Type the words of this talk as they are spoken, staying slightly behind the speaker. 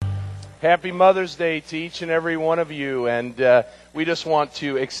Happy Mother's Day to each and every one of you, and we just want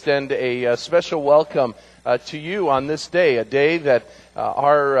to extend a special welcome to you on this day, a day that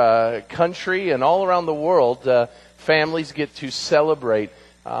our country and all around the world, families get to celebrate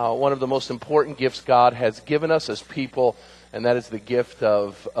one of the most important gifts God has given us as people, and that is the gift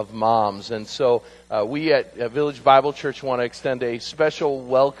of moms. And so we at Village Bible Church want to extend a special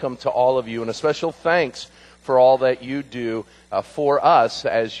welcome to all of you and a special thanks for all that you do for us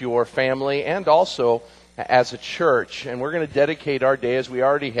as your family and also as a church. And we're going to dedicate our day, as we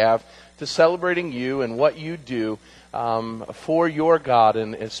already have, to celebrating you and what you do for your God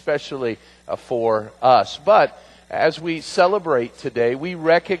and especially for us. But as we celebrate today, we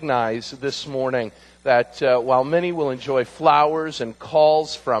recognize this morning that while many will enjoy flowers and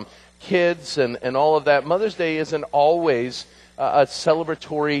calls from kids and all of that, Mother's Day isn't always a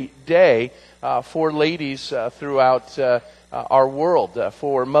celebratory day for ladies throughout our world.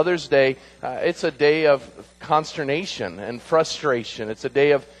 For Mother's Day, it's a day of consternation and frustration. It's a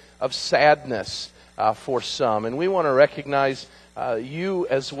day of sadness for some. And we want to recognize you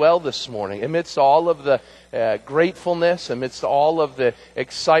as well this morning. Amidst all of the gratefulness, amidst all of the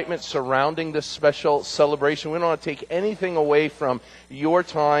excitement surrounding this special celebration, we don't want to take anything away from your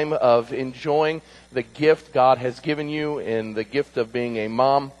time of enjoying the gift God has given you in the gift of being a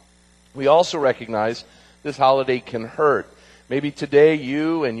mom. We also recognize this holiday can hurt. Maybe today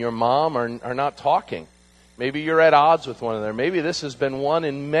you and your mom are not talking. Maybe you're at odds with one another. Maybe this has been one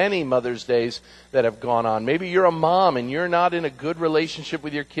in many Mother's Days that have gone on. Maybe you're a mom and you're not in a good relationship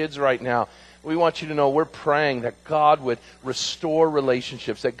with your kids right now. We want you to know we're praying that God would restore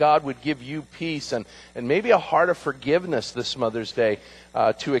relationships, that God would give you peace and maybe a heart of forgiveness this Mother's Day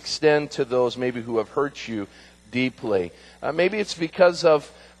to extend to those maybe who have hurt you deeply. Maybe it's because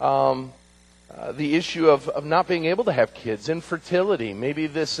of the issue of not being able to have kids, infertility. Maybe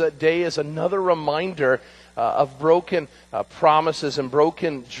this day is another reminder of broken promises and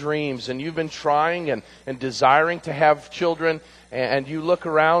broken dreams, and you've been trying and desiring to have children, and you look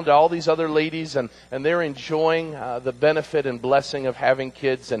around all these other ladies and they're enjoying the benefit and blessing of having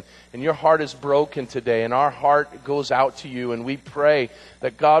kids, and your heart is broken today, and our heart goes out to you, and we pray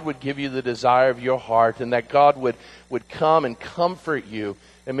that God would give you the desire of your heart, and that God would come and comfort you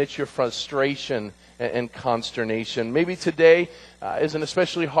amidst your frustration and consternation. Maybe today is an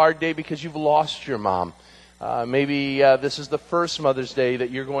especially hard day because you've lost your mom. Maybe this is the first Mother's Day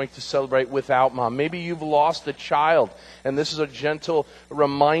that you're going to celebrate without mom. Maybe you've lost a child, and this is a gentle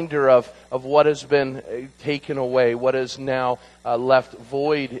reminder of what has been taken away, what is now left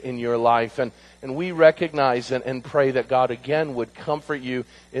void in your life. And we recognize and pray that God again would comfort you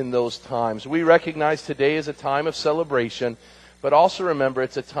in those times. We recognize today is a time of celebration, but also remember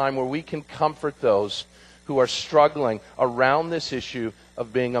it's a time where we can comfort those who are struggling around this issue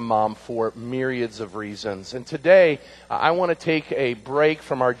of being a mom for myriads of reasons. And today, I want to take a break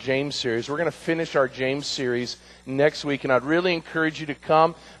from our James series. We're going to finish our James series next week, and I'd really encourage you to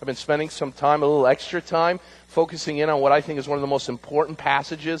come. I've been spending some time, a little extra time, focusing in on what I think is one of the most important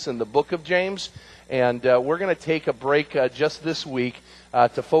passages in the book of James. And we're going to take a break just this week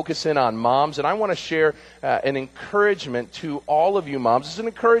to focus in on moms. And I want to share an encouragement to all of you moms. It's an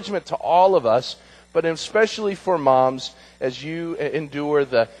encouragement to all of us, but especially for moms as you endure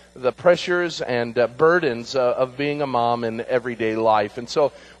the pressures and burdens of being a mom in everyday life. And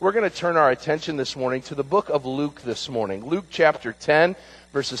so we're going to turn our attention this morning to the book of Luke this morning. Luke chapter 10,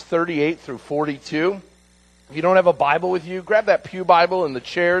 verses 38 through 42. If you don't have a Bible with you, grab that pew Bible in the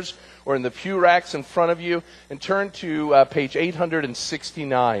chairs or in the pew racks in front of you and turn to page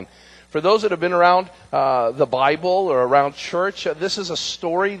 869. For those that have been around the Bible or around church, this is a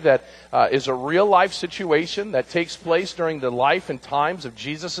story that is a real-life situation that takes place during the life and times of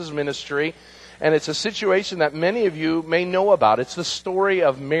Jesus' ministry. And it's a situation that many of you may know about. It's the story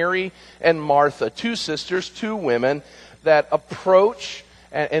of Mary and Martha, two sisters, two women that approach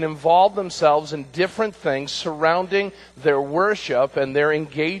and involve themselves in different things surrounding their worship and their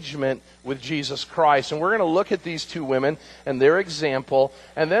engagement with Jesus Christ. And we're going to look at these two women and their example.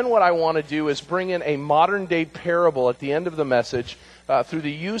 And then what I want to do is bring in a modern-day parable at the end of the message through the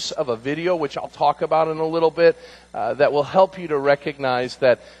use of a video, which I'll talk about in a little bit, that will help you to recognize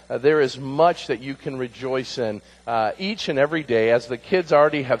that there is much that you can rejoice in each and every day. As the kids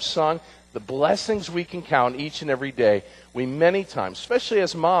already have sung, the blessings we can count each and every day, we many times, especially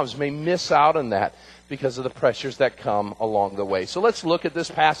as moms, may miss out on that because of the pressures that come along the way. So let's look at this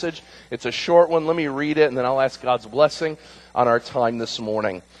passage. It's a short one. Let me read it, and then I'll ask God's blessing on our time this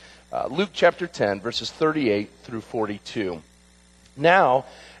morning. Luke chapter 10, verses 38 through 42. Now,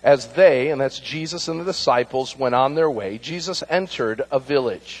 as they, and that's Jesus and the disciples, went on their way, Jesus entered a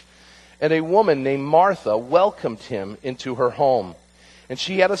village. and a woman named Martha welcomed him into her home. And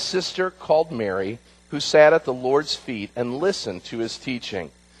she had a sister called Mary, who sat at the Lord's feet and listened to his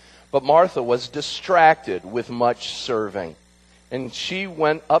teaching. But Martha was distracted with much serving. And she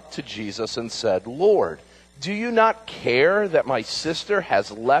went up to Jesus and said, "Lord, do you not care that my sister has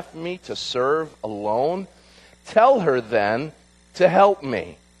left me to serve alone? Tell her then to help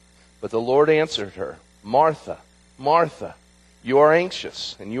me." But the Lord answered her, "Martha, Martha, you are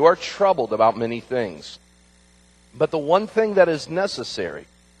anxious and you are troubled about many things. But the one thing that is necessary,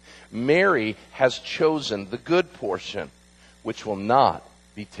 Mary has chosen the good portion, which will not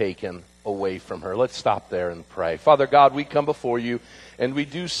be taken away from her." Let's stop there and pray. Father God, we come before you and we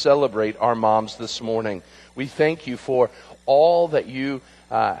do celebrate our moms this morning. We thank you for all that you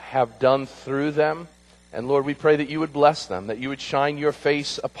have done through them. And Lord, we pray that you would bless them, that you would shine your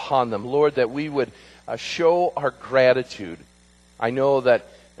face upon them. Lord, that we would show our gratitude. I know that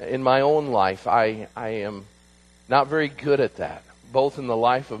in my own life, I am not very good at that, both in the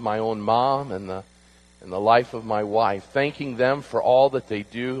life of my own mom and the life of my wife, thanking them for all that they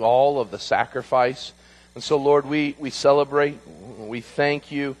do, all of the sacrifice. And so, Lord, we celebrate, we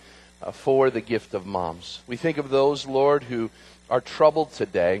thank you for the gift of moms. We think of those, Lord, who are troubled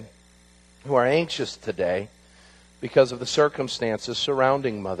today, who are anxious today because of the circumstances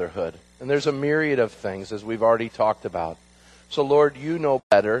surrounding motherhood. And there's a myriad of things, as we've already talked about. So, Lord, you know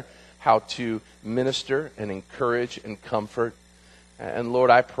better how to minister and encourage and comfort. And,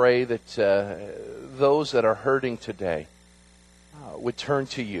 Lord, I pray that those that are hurting today would turn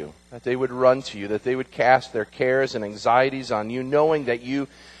to you, that they would run to you, that they would cast their cares and anxieties on you, knowing that you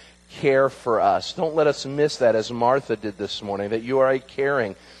care for us. Don't let us miss that, as Martha did this morning, that you are a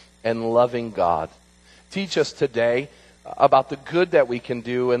caring and loving God. Teach us today about the good that we can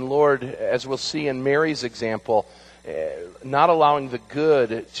do. And Lord, as we'll see in Mary's example, not allowing the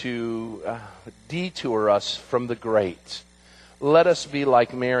good to detour us from the great. Let us be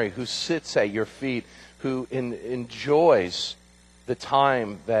like Mary, who sits at your feet, who enjoys the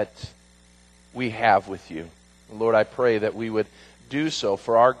time that we have with you. Lord, I pray that we would do so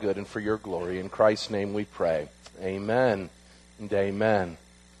for our good and for your glory. In Christ's name we pray. Amen and amen.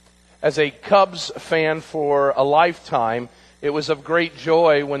 As a Cubs fan for a lifetime, it was of great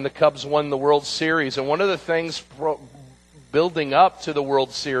joy when the Cubs won the World Series. And one of the things building up to the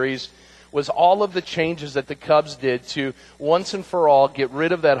World Series was all of the changes that the Cubs did to once and for all get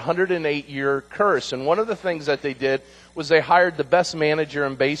rid of that 108-year curse. And one of the things that they did was they hired the best manager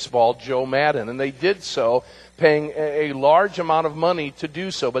in baseball, Joe Maddon. And they did so paying a large amount of money to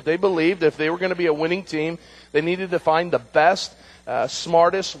do so. But they believed if they were going to be a winning team, they needed to find the best,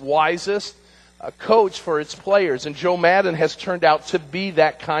 smartest, wisest coach for its players. And Joe Maddon has turned out to be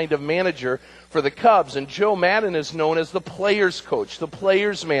that kind of manager for the Cubs. And Joe Maddon is known as the players coach, the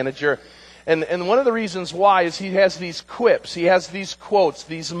players manager. And one of the reasons why is he has these quips, he has these quotes,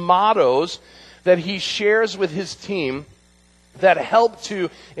 these mottos that he shares with his team that help to,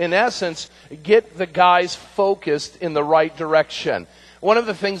 in essence, get the guys focused in the right direction. One of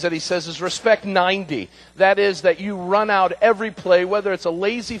the things that he says is respect 90. That is that you run out every play, whether it's a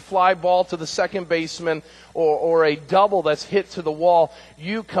lazy fly ball to the second baseman or a double that's hit to the wall.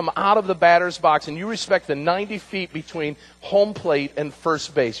 You come out of the batter's box and you respect the 90 feet between home plate and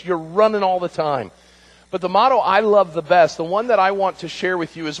first base. You're running all the time. But the motto I love the best, the one that I want to share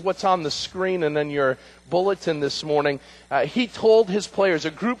with you, is what's on the screen and in your bulletin this morning. He told his players,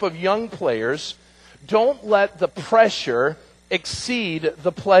 a group of young players, don't let the pressure exceed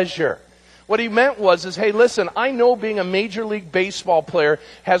the pleasure. What he meant was, hey, listen, I know being a Major League Baseball player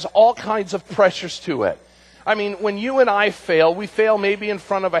has all kinds of pressures to it. I mean, when you and I fail, we fail maybe in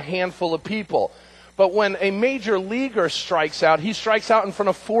front of a handful of people. But when a major leaguer strikes out, he strikes out in front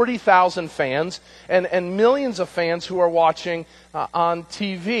of 40,000 fans and millions of fans who are watching on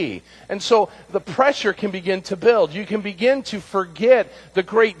TV. And so the pressure can begin to build. You can begin to forget the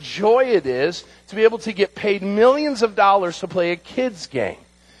great joy it is to be able to get paid millions of dollars to play a kid's game.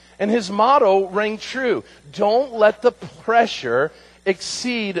 And his motto rang true. Don't let the pressure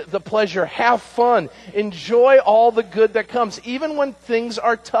exceed the pleasure. Have fun. Enjoy all the good that comes. Even when things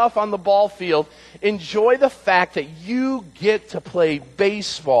are tough on the ball field, enjoy the fact that you get to play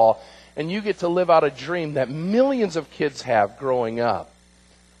baseball and you get to live out a dream that millions of kids have growing up.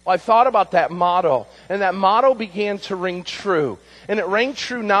 Well, I thought about that motto, and that motto began to ring true. And it rang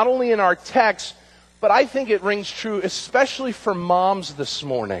true not only in our text, but I think it rings true especially for moms this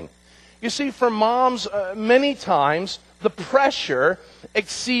morning. You see, for moms, many times, the pressure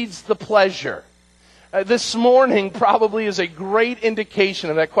exceeds the pleasure. This morning probably is a great indication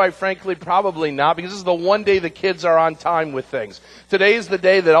of that. Quite frankly, probably not, because this is the one day the kids are on time with things. Today is the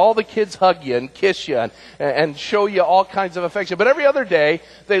day that all the kids hug you and kiss you and show you all kinds of affection. But every other day,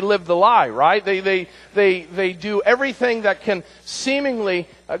 they live the lie, right? They do everything that can seemingly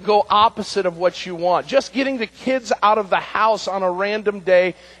go opposite of what you want. Just getting the kids out of the house on a random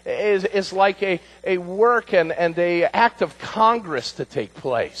day is like a work and a act of Congress to take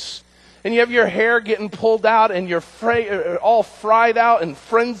place. And you have your hair getting pulled out and you're all fried out and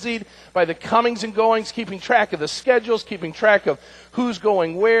frenzied by the comings and goings, keeping track of the schedules, keeping track of who's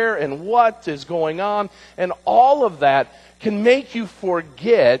going where and what is going on. And all of that can make you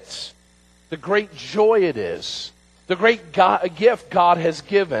forget the great joy it is, the great gift God has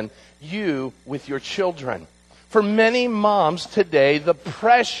given you with your children. For many moms today, the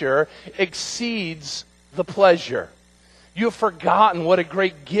pressure exceeds the pleasure. You've forgotten what a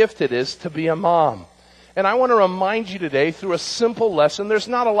great gift it is to be a mom. And I want to remind you today through a simple lesson. There's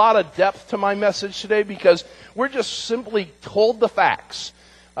not a lot of depth to my message today because we're just simply told the facts.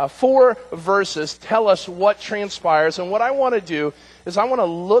 4 verses tell us what transpires. And what I want to do is I want to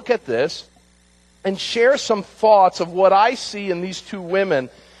look at this and share some thoughts of what I see in these 2 women.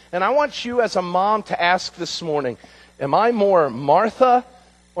 And I want you as a mom to ask this morning, am I more Martha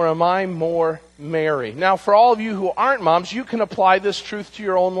or am I more Mary? Now, for all of you who aren't moms, you can apply this truth to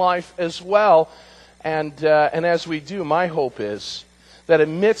your own life as well. And as we do, my hope is that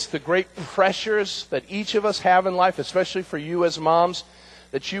amidst the great pressures that each of us have in life, especially for you as moms,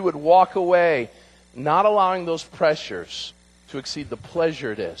 that you would walk away not allowing those pressures to exceed the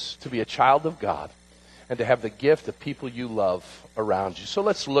pleasure it is to be a child of God and to have the gift of people you love around you. So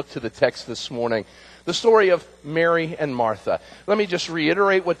let's look to the text this morning. The story of Mary and Martha. Let me just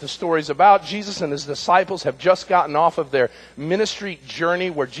reiterate what the story's about. Jesus and his disciples have just gotten off of their ministry journey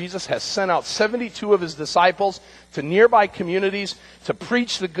where Jesus has sent out 72 of his disciples to nearby communities to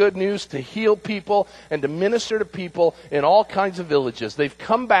preach the good news, to heal people, and to minister to people in all kinds of villages. They've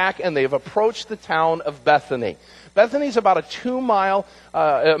come back and they've approached the town of Bethany. Bethany is about a 2-mile,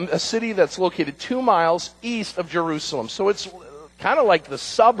 a city that's located 2 miles east of Jerusalem. So it's kind of like the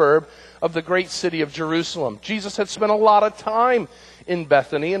suburb of the great city of Jerusalem. Jesus had spent a lot of time in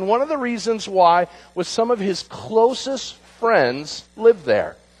Bethany, and one of the reasons why was some of his closest friends lived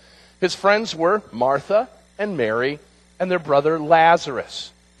there. His friends were Martha and Mary and their brother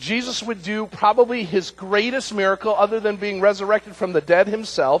Lazarus. Jesus would do probably his greatest miracle, other than being resurrected from the dead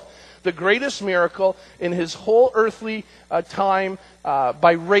himself, the greatest miracle in his whole earthly time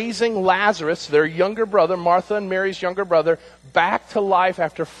by raising Lazarus, their younger brother, Martha and Mary's younger brother, back to life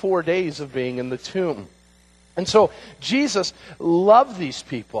after 4 days of being in the tomb. And so Jesus loved these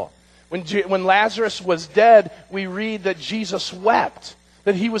people. When Lazarus was dead, we read that Jesus wept,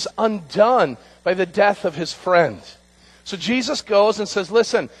 that he was undone by the death of his friend. So Jesus goes and says,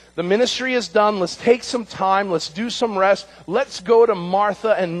 listen, the ministry is done. Let's take some time. Let's do some rest. Let's go to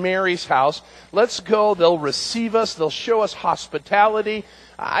Martha and Mary's house. Let's go. They'll receive us. They'll show us hospitality.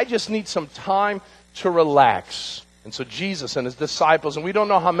 I just need some time to relax. And so Jesus and his disciples, and we don't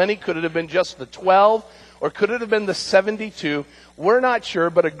know how many, could it have been just the 12 or could it have been the 72? We're not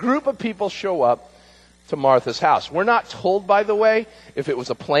sure, but a group of people show up to Martha's house. We're not told, by the way, if it was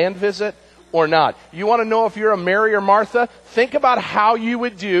a planned visit or not. You want to know if you're a Mary or Martha? Think about how you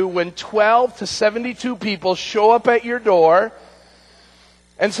would do when 12 to 72 people show up at your door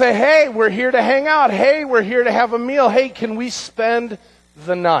and say, hey, we're here to hang out. Hey, we're here to have a meal. Hey, can we spend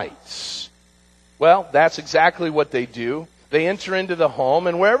the night? Well, that's exactly what they do. They enter into the home,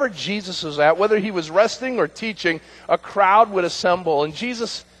 and wherever Jesus was at, whether he was resting or teaching, a crowd would assemble, and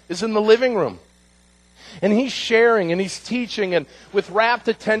Jesus is in the living room. And he's sharing and he's teaching, and with rapt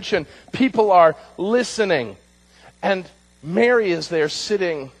attention, people are listening. And Mary is there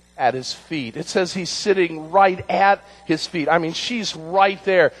sitting at his feet. It says he's sitting right at his feet. I mean, she's right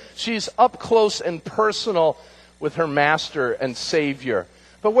there. She's up close and personal with her master and Savior.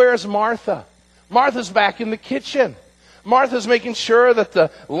 But where's Martha? Martha's back in the kitchen. Martha's making sure that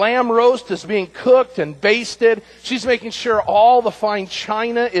the lamb roast is being cooked and basted. She's making sure all the fine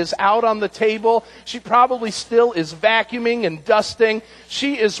china is out on the table. She probably still is vacuuming and dusting.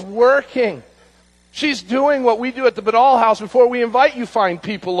 She is working. She's doing what we do at the Badal House before we invite you fine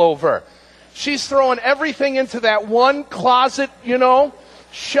people over. She's throwing everything into that one closet,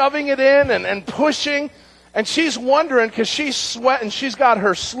 shoving it in and pushing. And she's wondering, because she's sweating, she's got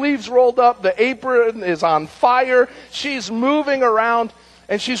her sleeves rolled up, the apron is on fire, she's moving around,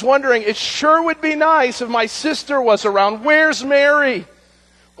 and she's wondering, it sure would be nice if my sister was around. Where's Mary?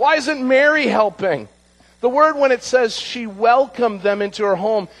 Why isn't Mary helping? The word, when it says she welcomed them into her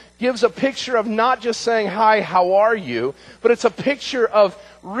home, gives a picture of not just saying, hi, how are you? But it's a picture of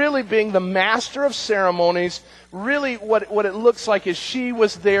really being the master of ceremonies. Really what it looks like is she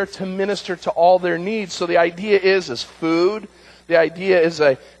was there to minister to all their needs. So the idea is food. The idea is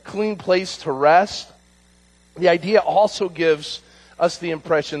a clean place to rest. The idea also gives us the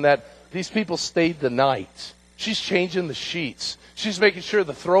impression that these people stayed the night. She's changing the sheets. She's making sure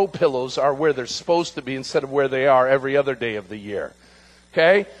the throw pillows are where they're supposed to be instead of where they are every other day of the year.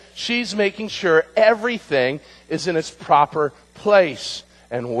 Okay? She's making sure everything is in its proper place.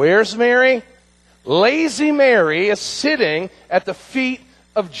 And where's Mary? Lazy Mary is sitting at the feet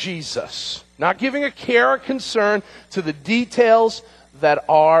of Jesus, not giving a care or concern to the details that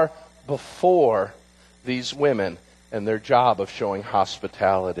are before these women and their job of showing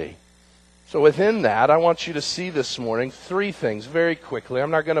hospitality. So within that, I want you to see this morning 3 things very quickly.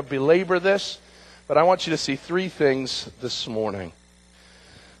 I'm not going to belabor this, but I want you to see 3 things this morning.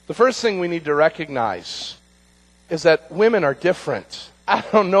 The first thing we need to recognize is that women are different. I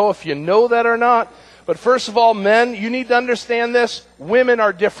don't know if you know that or not, but first of all, men, you need to understand this. Women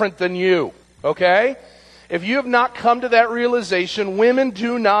are different than you, okay? If you have not come to that realization, women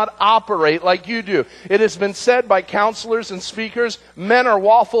do not operate like you do. It has been said by counselors and speakers, men are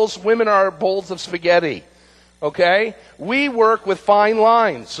waffles, women are bowls of spaghetti. Okay? We work with fine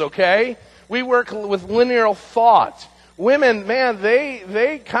lines, okay? We work with linear thought. Women, man,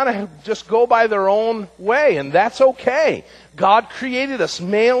 they kind of just go by their own way, and that's okay. God created us,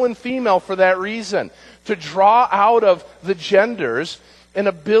 male and female, for that reason, to draw out of the genders an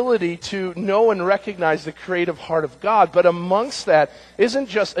ability to know and recognize the creative heart of God. But amongst that isn't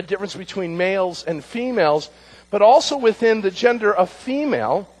just a difference between males and females, but also within the gender of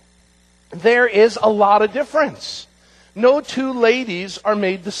female, there is a lot of difference. No 2 ladies are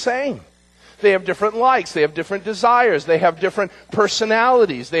made the same. They have different likes, they have different desires, they have different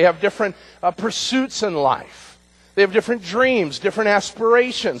personalities, they have different pursuits in life. They have different dreams, different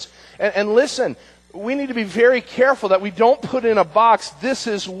aspirations. And listen, we need to be very careful that we don't put in a box, this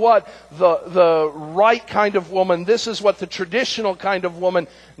is what the right kind of woman, this is what the traditional kind of woman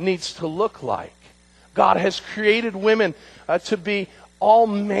needs to look like. God has created women to be all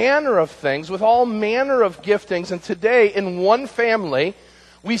manner of things, with all manner of giftings. And today, in one family,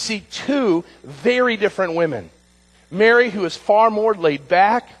 we see 2 very different women. Mary, who is far more laid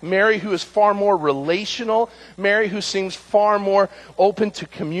back. Mary, who is far more relational. Mary, who seems far more open to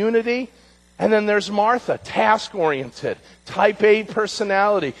community. And then there's Martha, task-oriented, type A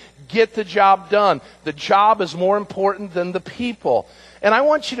personality, get the job done. The job is more important than the people. And I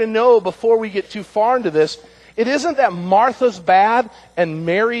want you to know, before we get too far into this, it isn't that Martha's bad and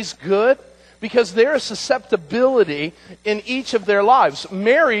Mary's good, because there is susceptibility in each of their lives.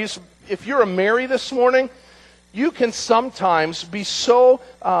 Mary's, if you're a Mary this morning, you can sometimes be so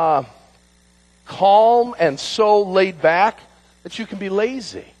calm and so laid back that you can be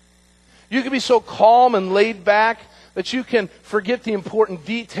lazy. You can be so calm and laid back that you can forget the important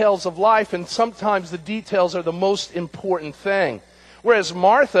details of life, and sometimes the details are the most important thing. Whereas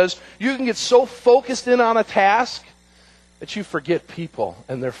Martha's, you can get so focused in on a task that you forget people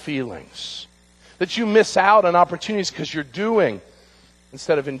and their feelings. That you miss out on opportunities because you're doing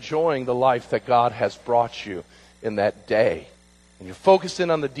instead of enjoying the life that God has brought you in that day. And you're focused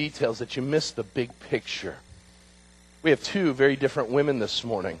in on the details that you miss the big picture. We have 2 very different women this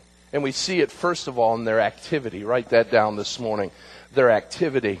morning. And we see it, first of all, in their activity. Write that down this morning. Their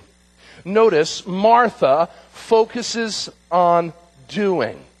activity. Notice, Martha focuses on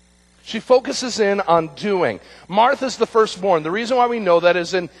doing. She focuses in on doing. Martha's the firstborn. The reason why we know that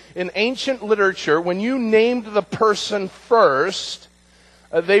is in ancient literature, when you named the person first,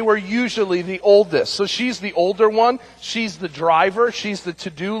 they were usually the oldest. So she's the older one. She's the driver. She's the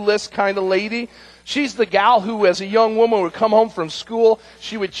to-do list kind of lady. She's the gal who, as a young woman, would come home from school.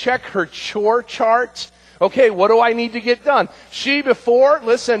 She would check her chore chart. Okay, what do I need to get done?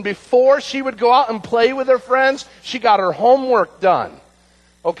 Before she would go out and play with her friends, she got her homework done.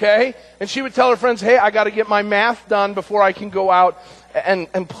 Okay? And she would tell her friends, hey, I got to get my math done before I can go out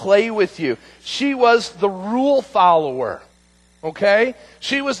and play with you. She was the rule follower. Okay?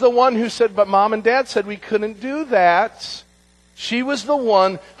 She was the one who said, but Mom and Dad said we couldn't do that. She was the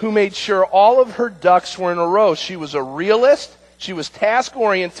one who made sure all of her ducks were in a row. She was a realist, she was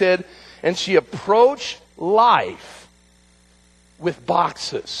task-oriented, and she approached life with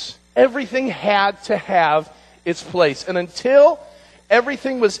boxes. Everything had to have its place. And until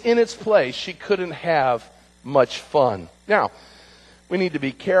everything was in its place, she couldn't have much fun. Now, we need to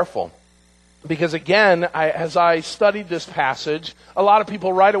be careful. Because again, as I studied this passage, a lot of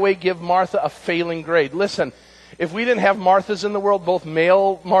people right away give Martha a failing grade. Listen, if we didn't have Marthas in the world, both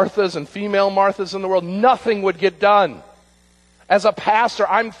male Marthas and female Marthas in the world, nothing would get done. As a pastor,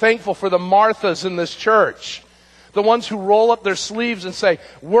 I'm thankful for the Marthas in this church. The ones who roll up their sleeves and say,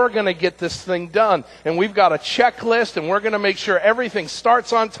 we're going to get this thing done. And we've got a checklist, and we're going to make sure everything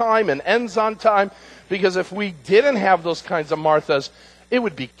starts on time and ends on time. Because if we didn't have those kinds of Marthas, it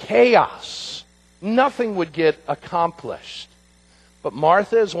would be chaos. Nothing would get accomplished. But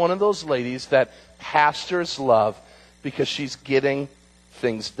Martha is one of those ladies that pastors love because she's getting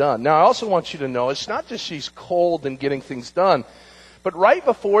things done. Now, I also want you to know it's not just she's cold in getting things done, but right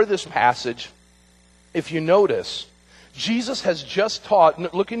before this passage, if you notice, Jesus has just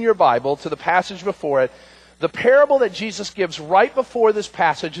taught, look in your Bible to the passage before it, the parable that Jesus gives right before this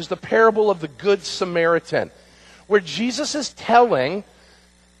passage is the parable of the Good Samaritan, where Jesus is telling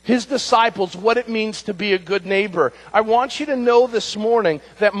his disciples what it means to be a good neighbor. I want you to know this morning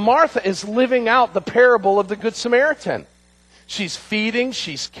that Martha is living out the parable of the Good Samaritan. She's feeding,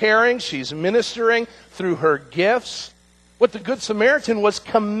 she's caring, she's ministering through her gifts. What the Good Samaritan was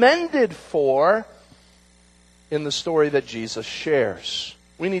commended for in the story that Jesus shares.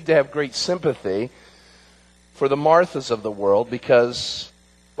 We need to have great sympathy for the Marthas of the world because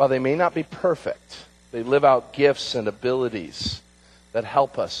while they may not be perfect, they live out gifts and abilities that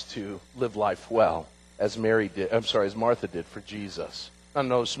help us to live life well, as Martha did for Jesus. Now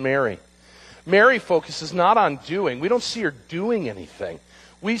notice Mary. Mary focuses not on doing. We don't see her doing anything.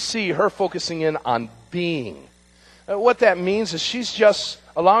 We see her focusing in on being. What that means is she's just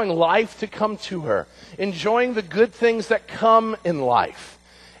allowing life to come to her, enjoying the good things that come in life.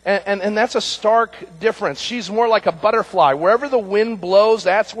 And that's a stark difference. She's more like a butterfly. Wherever the wind blows,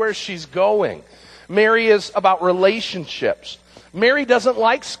 that's where she's going. Mary is about relationships. Mary doesn't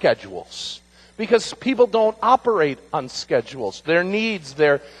like schedules because people don't operate on schedules. Their needs,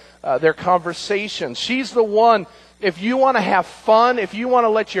 their conversations. She's the one, if you want to have fun, if you want to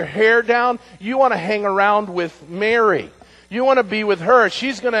let your hair down, you want to hang around with Mary. You want to be with her.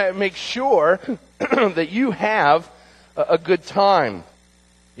 She's going to make sure that you have a good time.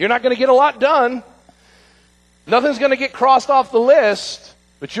 You're not going to get a lot done. Nothing's going to get crossed off the list,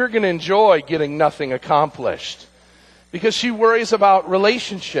 but you're going to enjoy getting nothing accomplished. Because she worries about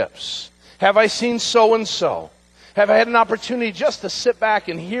relationships. Have I seen so-and-so? Have I had an opportunity just to sit back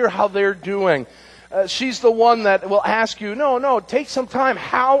and hear how they're doing? She's the one that will ask you, no, take some time.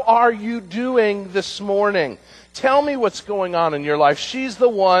 How are you doing this morning? Tell me what's going on in your life. She's the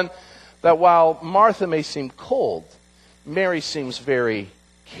one that while Martha may seem cold, Mary seems very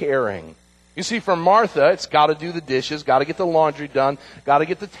caring. You see, for Martha, it's got to do the dishes, got to get the laundry done, got to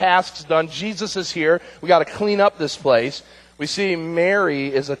get the tasks done. Jesus is here. We got to clean up this place. We see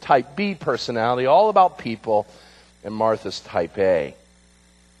Mary is a type B personality, all about people, and Martha's type A.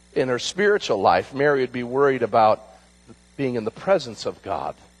 In her spiritual life, Mary would be worried about being in the presence of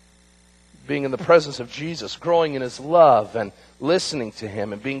God, being in the presence of Jesus, growing in his love and listening to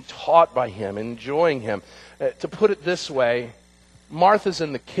him and being taught by him, enjoying him. To put it this way, Martha's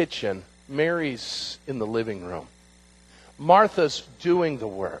in the kitchen. Mary's in the living room. Martha's doing the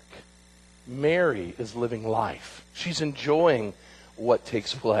work. Mary is living life. She's enjoying what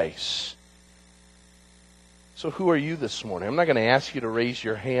takes place. So who are you this morning? I'm not going to ask you to raise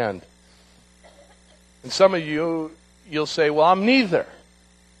your hand. And some of you, you'll say, well, I'm neither.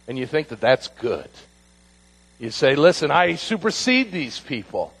 And you think that that's good. You say, listen, I supersede these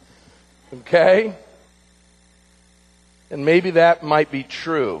people. Okay? And maybe that might be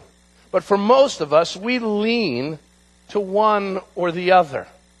true. But for most of us, we lean to one or the other.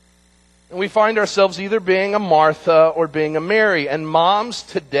 And we find ourselves either being a Martha or being a Mary. And moms,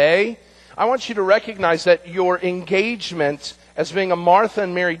 today, I want you to recognize that your engagement as being a Martha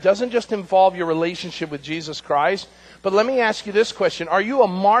and Mary doesn't just involve your relationship with Jesus Christ. But let me ask you this question. Are you a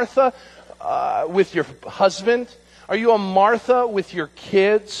Martha with your husband? Are you a Martha with your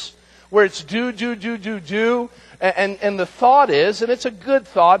kids? Where it's do. And the thought is, and it's a good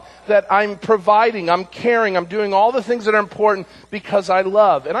thought, that I'm providing, I'm caring, I'm doing all the things that are important because I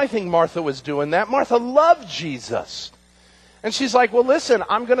love. And I think Martha was doing that. Martha loved Jesus. And she's like, well, listen,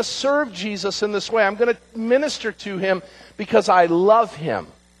 I'm going to serve Jesus in this way. I'm going to minister to him because I love him.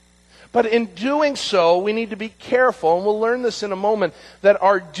 But in doing so, we need to be careful, and we'll learn this in a moment, that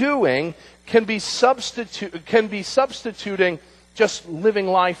our doing can be substituting just living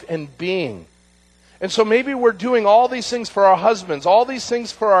life and being. And so maybe we're doing all these things for our husbands, all these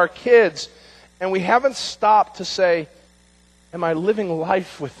things for our kids, and we haven't stopped to say, am I living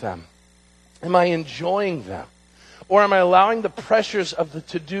life with them? Am I enjoying them? Or am I allowing the pressures of the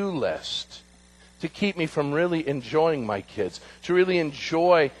to-do list to keep me from really enjoying my kids, to really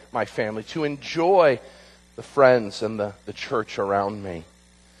enjoy my family, to enjoy the friends and the church around me.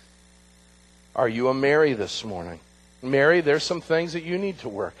 Are you a Mary this morning? Mary, there's some things that you need to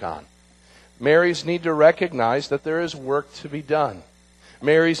work on. Marys need to recognize that there is work to be done.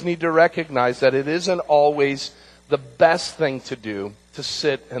 Marys need to recognize that it isn't always the best thing to do to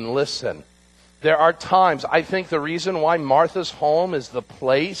sit and listen. There are times, I think the reason why Martha's home is the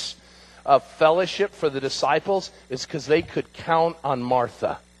place of fellowship for the disciples is because they could count on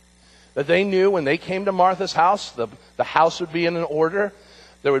Martha. That they knew when they came to Martha's house, the house would be in an order.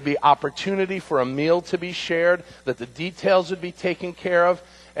 There would be opportunity for a meal to be shared, that the details would be taken care of.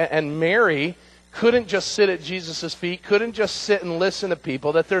 And Mary couldn't just sit at Jesus' feet, couldn't just sit and listen to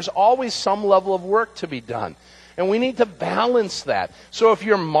people, that there's always some level of work to be done. And we need to balance that. So if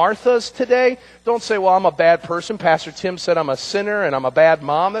you're Martha's today, don't say, well, I'm a bad person. Pastor Tim said I'm a sinner and I'm a bad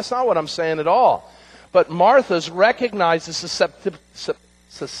mom. That's not what I'm saying at all. But Martha's recognize the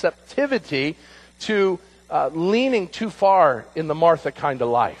susceptibility to leaning too far in the Martha kind of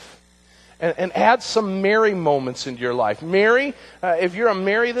life. And add some Mary moments into your life. Mary, if you're a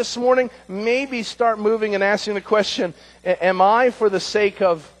Mary this morning, maybe start moving and asking the question, am I, for the sake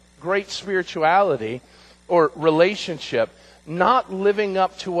of great spirituality or relationship, not living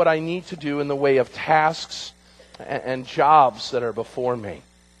up to what I need to do in the way of tasks and jobs that are before me?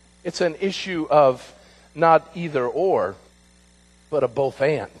 It's an issue of not either or, but a both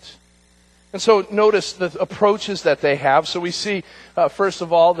and. And so notice the approaches that they have. So we see, first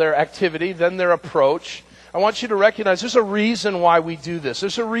of all, their activity, then their approach. I want you to recognize there's a reason why we do this.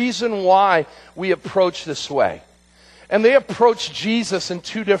 There's a reason why we approach this way. And they approach Jesus in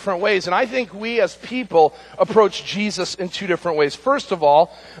two different ways. And I think we as people approach Jesus in two different ways. First of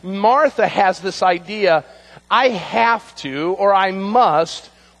all, Martha has this idea, I have to or I must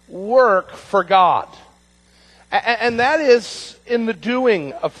work for God. And that is in the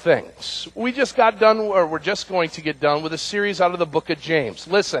doing of things. We just got done, or we're just going to get done with a series out of the book of James.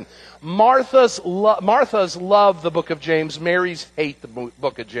 Listen, Martha's love the book of James. Mary's hate the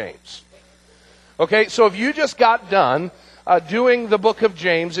book of James. Okay, so if you just got done doing the book of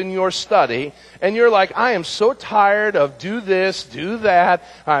James in your study, and you're like, I am so tired of do this, do that.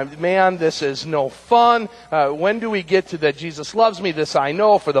 Man, this is no fun. When do we get to that Jesus loves me? This I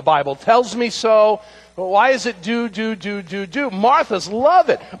know, for the Bible tells me so. Why is it do? Martha's love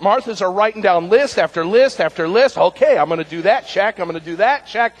it. Martha's are writing down list after list after list. Okay, I'm going to do that, check. I'm going to do that,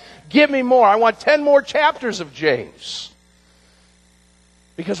 check. Give me more. I want 10 more chapters of James.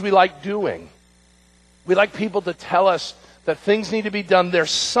 Because we like doing. We like people to tell us that things need to be done.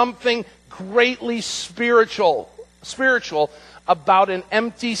 There's something greatly spiritual about an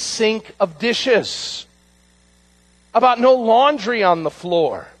empty sink of dishes. About no laundry on the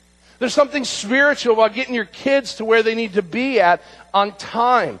floor. There's something spiritual about getting your kids to where they need to be at on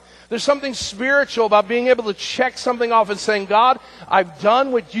time. There's something spiritual about being able to check something off and saying, God, I've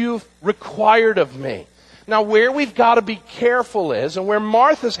done what you've required of me. Now, where we've got to be careful is, and where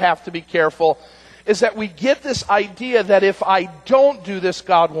Marthas have to be careful, is that we get this idea that if I don't do this,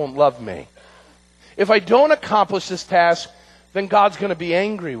 God won't love me. If I don't accomplish this task, then God's going to be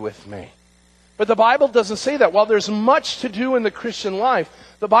angry with me. But the Bible doesn't say that. While there's much to do in the Christian life,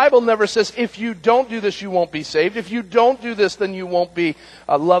 the Bible never says, if you don't do this, you won't be saved. If you don't do this, then you won't be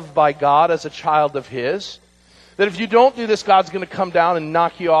loved by God as a child of His. That if you don't do this, God's going to come down and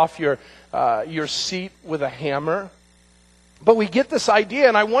knock you off your seat with a hammer. But we get this idea,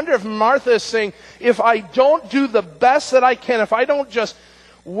 and I wonder if Martha is saying, if I don't do the best that I can, if I don't just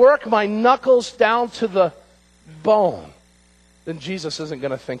work my knuckles down to the bone, then Jesus isn't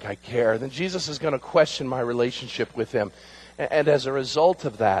going to think I care. Then Jesus is going to question my relationship with Him. And as a result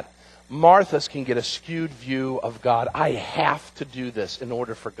of that, Marthas can get a skewed view of God. I have to do this in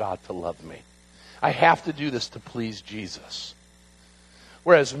order for God to love me. I have to do this to please Jesus.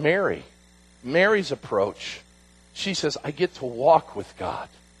 Whereas Mary's approach, she says, I get to walk with God.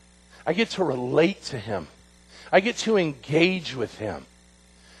 I get to relate to Him. I get to engage with Him.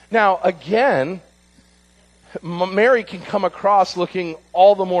 Now, again, Mary can come across looking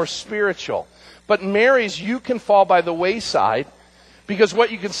all the more spiritual. But Mary's, you can fall by the wayside, because what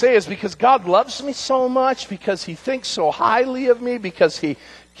you can say is, because God loves me so much, because He thinks so highly of me, because He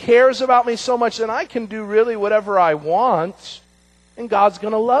cares about me so much, then I can do really whatever I want, and God's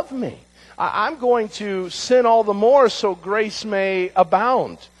going to love me. I'm going to sin all the more so grace may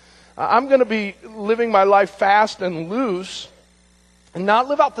abound. I'm going to be living my life fast and loose, and not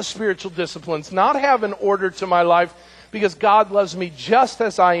live out the spiritual disciplines, not have an order to my life, because God loves me just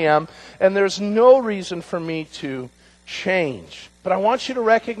as I am, and there's no reason for me to change. But I want you to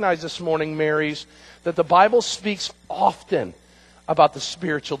recognize this morning, Marys, that the Bible speaks often about the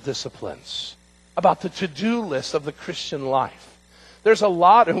spiritual disciplines, about the to-do list of the Christian life. There's a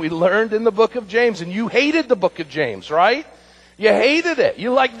lot, and we learned in the book of James, and you hated the book of James, right? You hated it.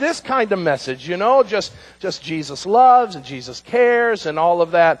 You like this kind of message, just Jesus loves and Jesus cares and all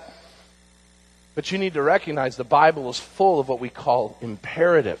of that. But you need to recognize the Bible is full of what we call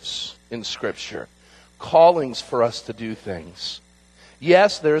imperatives in Scripture, callings for us to do things.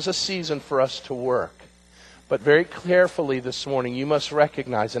 Yes, there is a season for us to work. But very carefully this morning, you must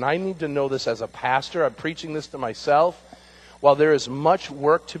recognize, and I need to know this as a pastor, I'm preaching this to myself, while there is much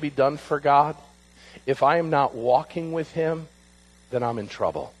work to be done for God, if I am not walking with Him, then I'm in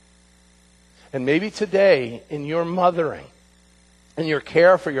trouble. And maybe today, in your mothering, in your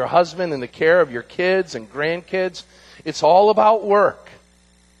care for your husband, and the care of your kids and grandkids, it's all about work.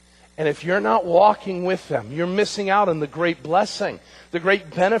 And if you're not walking with them, you're missing out on the great blessing, the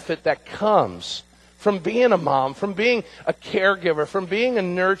great benefit that comes from being a mom, from being a caregiver, from being a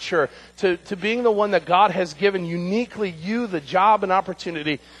nurturer, to being the one that God has given uniquely you the job and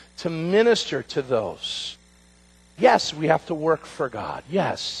opportunity to minister to those. Yes, we have to work for God.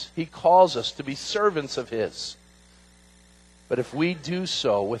 Yes, He calls us to be servants of His. But if we do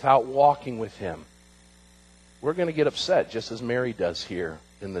so without walking with Him, we're going to get upset, just as Mary does here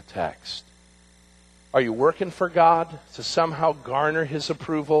in the text. Are you working for God to somehow garner His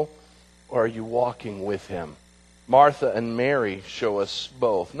approval? Or are you walking with Him? Martha and Mary show us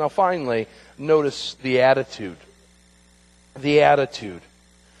both. Now finally, notice the attitude. The attitude.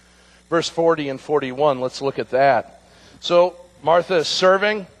 Verse 40 and 41, let's look at that. So Martha is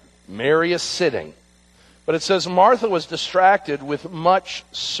serving, Mary is sitting. But it says Martha was distracted with much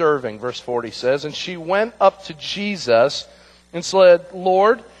serving, verse 40 says, and she went up to Jesus and said,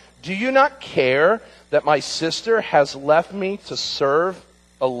 Lord, do you not care that my sister has left me to serve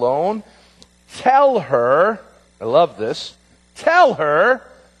alone? Tell her, I love this, tell her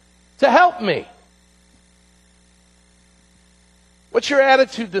to help me. What's your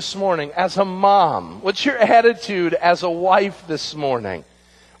attitude this morning as a mom? What's your attitude as a wife this morning?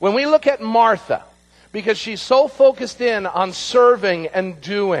 When we look at Martha, because she's so focused in on serving and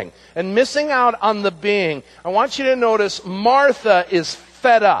doing and missing out on the being, I want you to notice Martha is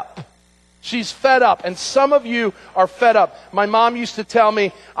fed up. She's fed up, and some of you are fed up. My mom used to tell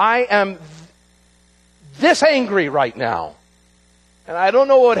me, I am this angry right now. And I don't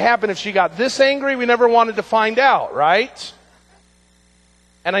know what would happen if she got this angry. We never wanted to find out, right?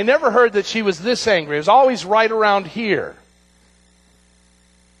 And I never heard that she was this angry. It was always right around here.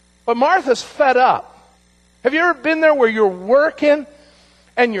 But Martha's fed up. Have you ever been there where you're working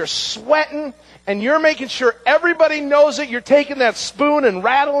and you're sweating and you're making sure everybody knows it? You're taking that spoon and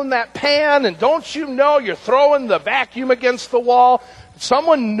rattling that pan, and don't you know you're throwing the vacuum against the wall?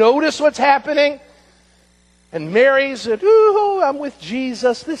 Someone notice what's happening? And Mary said, ooh, I'm with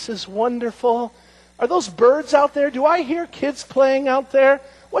Jesus. This is wonderful. Are those birds out there? Do I hear kids playing out there?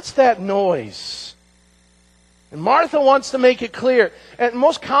 What's that noise? And Martha wants to make it clear. And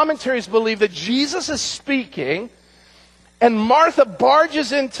most commentaries believe that Jesus is speaking, and Martha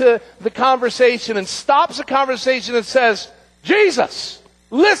barges into the conversation and stops the conversation and says, Jesus,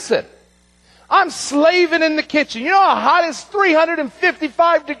 listen, I'm slaving in the kitchen. You know how hot it's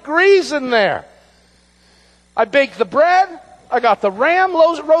 355 degrees in there. I baked the bread. I got the ram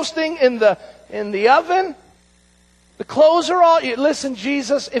roasting in the oven. The clothes are all... Listen,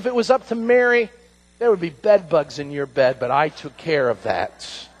 Jesus, if it was up to Mary, there would be bed bugs in your bed, but I took care of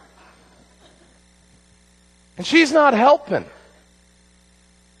that. And she's not helping.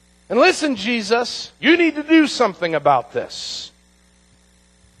 And listen, Jesus, you need to do something about this.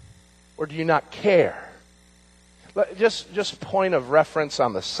 Or do you not care? Just point of reference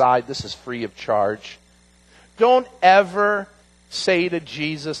on the side. This is free of charge. Don't ever say to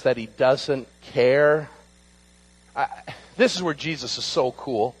Jesus that He doesn't care. This is where Jesus is so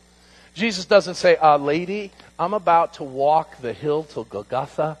cool. Jesus doesn't say, lady, I'm about to walk the hill to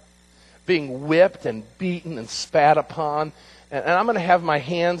Golgotha, being whipped and beaten and spat upon, and I'm going to have my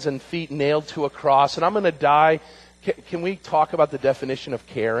hands and feet nailed to a cross, and I'm going to die. Can we talk about the definition of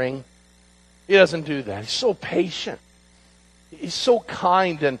caring? He doesn't do that. He's so patient. He's so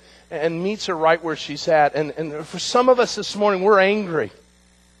kind and meets her right where she's at. And for some of us this morning, we're angry.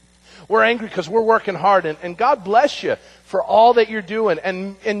 We're angry because we're working hard. And God bless you for all that you're doing.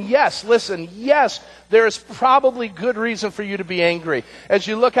 And yes, listen, yes, there is probably good reason for you to be angry. As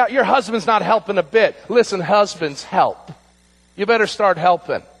you look out, your husband's not helping a bit. Listen, husbands, help. You better start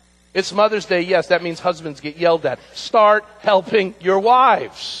helping. It's Mother's Day. Yes, that means husbands get yelled at. Start helping your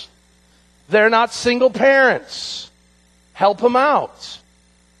wives. They're not single parents. Help them out.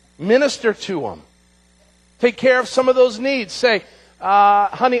 Minister to them. Take care of some of those needs. Say,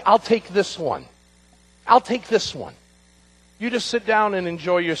 honey, I'll take this one. I'll take this one. You just sit down and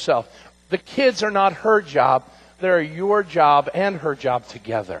enjoy yourself. The kids are not her job. They're your job and her job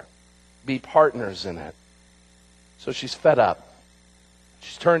together. Be partners in it. So she's fed up.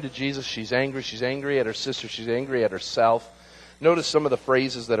 She's turned to Jesus. She's angry. She's angry at her sister. She's angry at herself. Notice some of the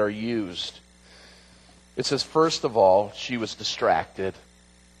phrases that are used. It says, first of all, she was distracted.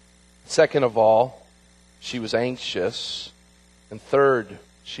 Second of all, she was anxious. And third,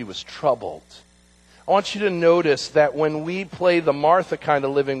 she was troubled. I want you to notice that when we play the Martha kind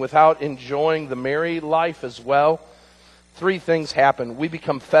of living without enjoying the Mary life as well, three things happen. We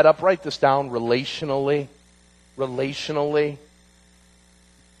become fed up. Write this down. Relationally.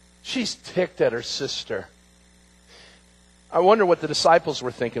 She's ticked at her sister. I wonder what the disciples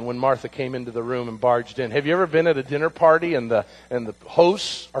were thinking when Martha came into the room and barged in. Have you ever been at a dinner party and the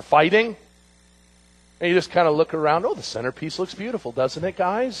hosts are fighting? And you just kind of look around. Oh, the centerpiece looks beautiful, doesn't it,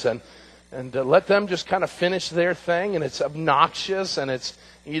 guys? And let them just kind of finish their thing, and it's obnoxious, and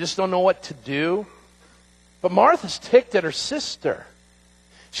you just don't know what to do. But Martha's ticked at her sister.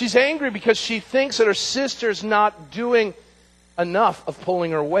 She's angry because she thinks that her sister's not doing enough of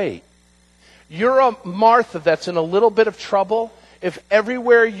pulling her weight. You're a Martha that's in a little bit of trouble if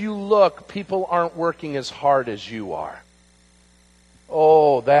everywhere you look, people aren't working as hard as you are.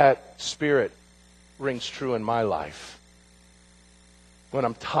 Oh, that spirit rings true in my life. When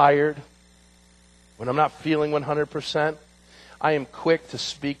I'm tired, when I'm not feeling 100%, I am quick to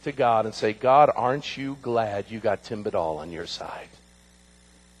speak to God and say, God, aren't you glad you got Tim Badal on your side?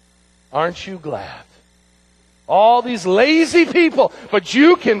 Aren't you glad? All these lazy people, but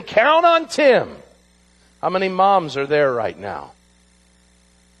you can count on Tim. How many moms are there right now?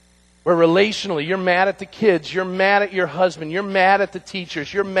 Where relationally, you're mad at the kids, you're mad at your husband, you're mad at the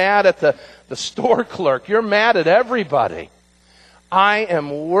teachers, you're mad at the store clerk, you're mad at everybody. I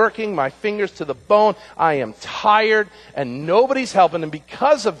am working my fingers to the bone. I am tired and nobody's helping. And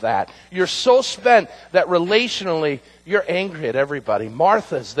because of that, you're so spent that relationally, you're angry at everybody.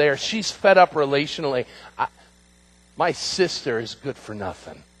 Martha's there. She's fed up relationally. My sister is good for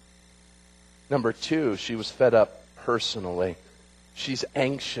nothing. Number two, she was fed up personally. She's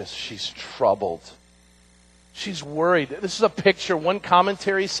anxious. She's troubled. She's worried. This is a picture, one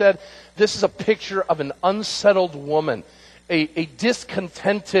commentary said, this is a picture of an unsettled woman. A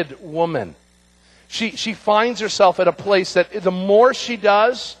discontented woman. She finds herself at a place that the more she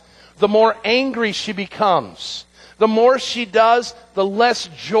does, the more angry she becomes. The more she does, the less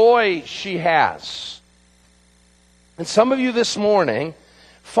joy she has. And some of you this morning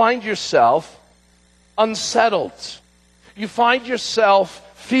find yourself unsettled. You find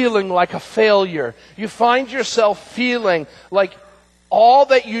yourself feeling like a failure. You find yourself feeling like all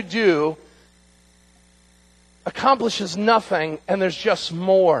that you do accomplishes nothing and there's just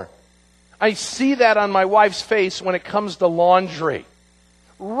more. I see that on my wife's face when it comes to laundry.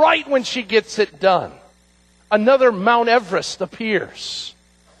 Right when she gets it done, another Mount Everest appears.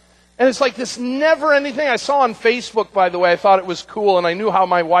 And it's like this never-ending thing. I saw on Facebook, by the way, I thought it was cool and I knew how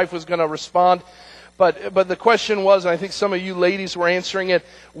my wife was going to respond. But the question was, and I think some of you ladies were answering it,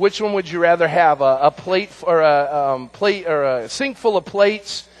 which one would you rather have? A plate or a sink full of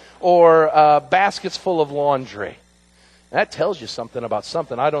plates or baskets full of laundry? That tells you something about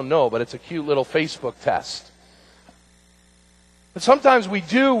something. I don't know, but it's a cute little Facebook test. But sometimes we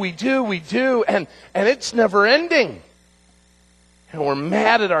do, and it's never ending. And we're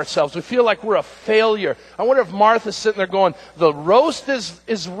mad at ourselves. We feel like we're a failure. I wonder if Martha's sitting there going, the roast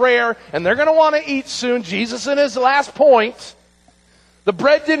is rare, and they're going to want to eat soon. Jesus in his last point. The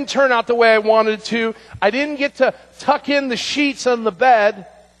bread didn't turn out the way I wanted it to. I didn't get to tuck in the sheets on the bed.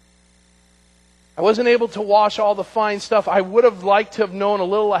 I wasn't able to wash all the fine stuff. I would have liked to have known a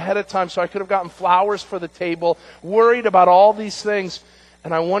little ahead of time so I could have gotten flowers for the table, worried about all these things.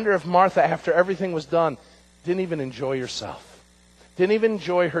 And I wonder if Martha, after everything was done, didn't even enjoy herself. Didn't even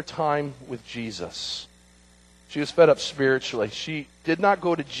enjoy her time with Jesus. She was fed up spiritually. She did not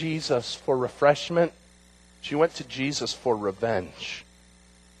go to Jesus for refreshment. She went to Jesus for revenge.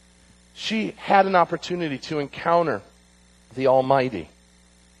 She had an opportunity to encounter the Almighty.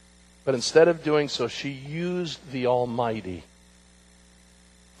 But instead of doing so, she used the Almighty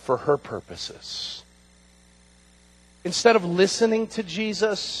for her purposes. Instead of listening to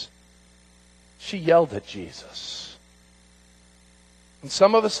Jesus, she yelled at Jesus. And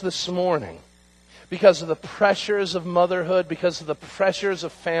some of us this morning, because of the pressures of motherhood, because of the pressures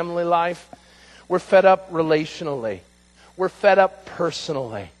of family life, we're fed up relationally. We're fed up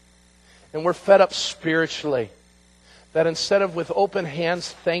personally. And we're fed up spiritually. That instead of with open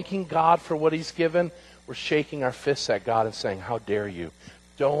hands thanking God for what He's given, we're shaking our fists at God and saying, how dare you?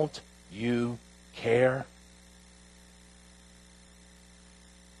 Don't you care?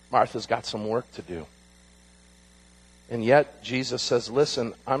 Martha's got some work to do. And yet Jesus says,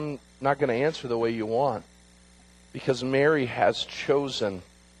 listen, I'm not going to answer the way you want, because Mary has chosen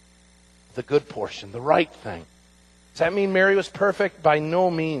the good portion, the right thing. Does that mean Mary was perfect? By no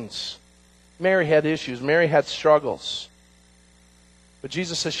means. Mary had issues. Mary had struggles. But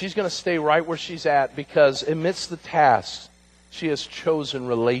Jesus says she's going to stay right where she's at, because amidst the tasks, she has chosen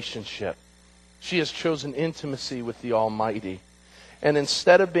relationship. She has chosen intimacy with the Almighty. And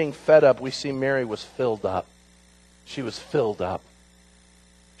instead of being fed up, we see Mary was filled up. She was filled up.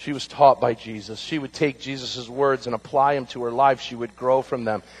 She was taught by Jesus. She would take Jesus' words and apply them to her life. She would grow from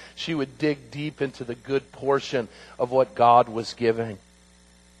them. She would dig deep into the good portion of what God was giving.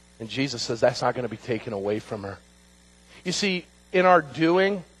 And Jesus says that's not going to be taken away from her. You see, in our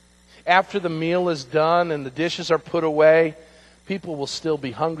doing, after the meal is done and the dishes are put away, people will still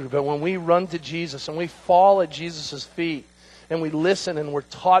be hungry. But when we run to Jesus and we fall at Jesus' feet and we listen and we're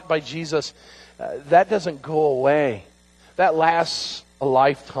taught by Jesus, that doesn't go away. That lasts a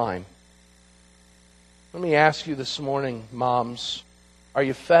lifetime. Let me ask you this morning, moms, are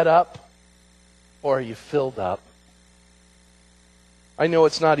you fed up or are you filled up? I know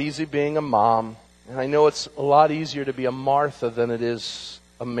it's not easy being a mom, and I know it's a lot easier to be a Martha than it is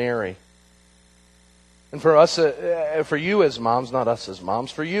a Mary. And for us, for you as moms, not us as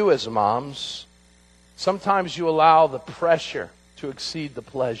moms, for you as moms, sometimes you allow the pressure to exceed the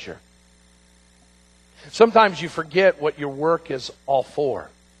pleasure. Sometimes you forget what your work is all for.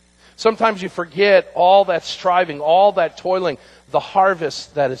 Sometimes you forget all that striving, all that toiling, the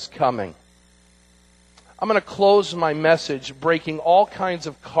harvest that is coming. I'm going to close my message breaking all kinds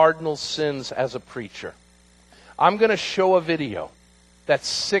of cardinal sins as a preacher. I'm going to show a video that's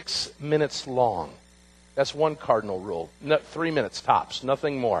 6 minutes long. That's one cardinal rule. 3 minutes tops,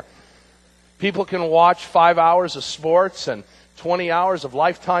 nothing more. People can watch 5 hours of sports and 20 hours of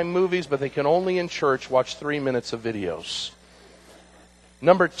Lifetime movies, but they can only in church watch 3 minutes of videos.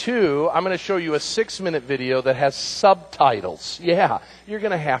 Number 2, I'm going to show you a 6-minute video that has subtitles. Yeah, you're going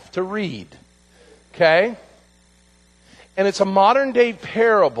to have to read. Okay? And it's a modern day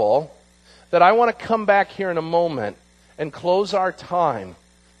parable that I want to come back here in a moment and close our time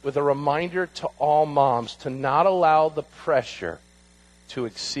with a reminder to all moms to not allow the pressure to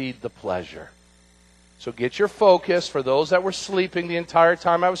exceed the pleasure. So get your focus. For those that were sleeping the entire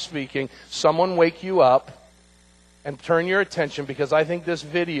time I was speaking, someone wake you up and turn your attention, because I think this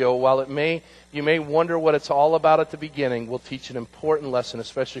video, while you may wonder what it's all about at the beginning, will teach an important lesson,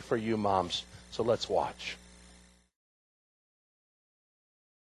 especially for you moms. So let's watch.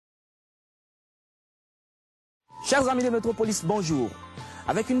 Chers amis de Métropolis, bonjour.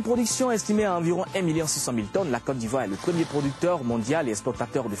 Avec une production estimée à environ 1,6 million de tonnes, la Côte d'Ivoire est le premier producteur mondial et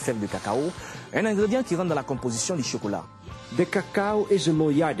exportateur de fèves de cacao, un ingrédient qui rentre dans la composition du chocolat. De cacao is een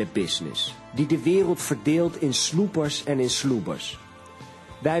miljardenbusiness die de wereld verdeelt in sloepers en in sloebers.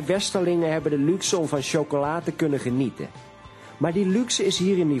 Wij Westerlingen hebben de luxe om van chocola te kunnen genieten. Maar die luxe is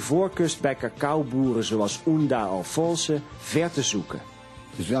hier in die Ivoorkust bij cacaoboeren zoals Ounda Alphonse ver te zoeken.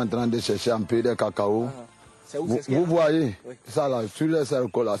 Je suis en train de chercher un peu de cacao. Vous voyez, ça là, sur le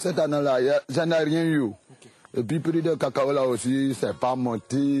cercle là. Cette année-là, je n'ai rien eu. Et puis, prix de cacao là aussi, c'est pas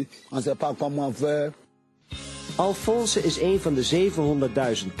monté. On ne sait pas comment faire. Alphonse is een van de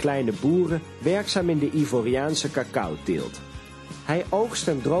 700.000 kleine boeren werkzaam in de Ivoriaanse cacaoteelt. Hij oogst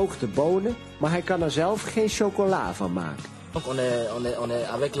en droogt de bonen, maar hij kan er zelf geen chocola van maken. Donc on est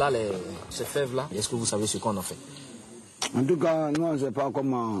avec là ces fèves là. Est-ce que vous savez ce qu'on en fait? En tout cas, nous on ne sait pas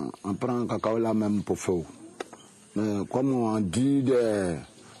comment on prend le cacao là même pour feu. Mais comme on dit de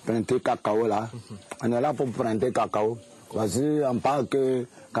prendre cacao là, on est là pour prendre cacao. Parce qu'on parle que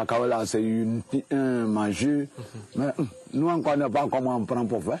cacao là c'est un manger, mais nous on ne connaît pas comment on prend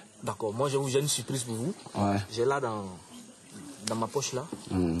pour faire. D'accord, moi j'ai une surprise pour vous. Ouais. J'ai là dans ma poche là,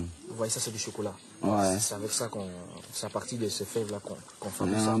 vous voyez ça c'est du chocolat. Ouais. C'est avec ça c'est à partir de ces fèves là qu'on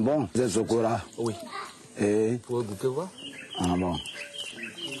fabrique Ah ça. bon, c'est chocolat. Oui. Et Vous pouvez goûter voir. ah bon.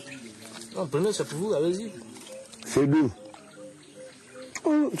 Non, prenez, c'est pour vous, allez-y. C'est doux.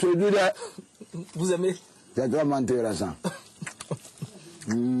 C'est doux là. Vous aimez? C'est vraiment intéressant.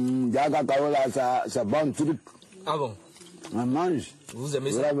 Le cacao là, c'est bon truc. Ah bon? On mange. Vous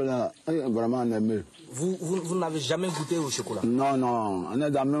aimez ça? Vraiment on aime. Vous n'avez jamais goûté au chocolat? Non, on n'a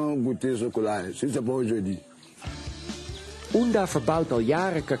jamais goûté au chocolat. Si c'est pas aujourd'hui. Ounda verbouwt al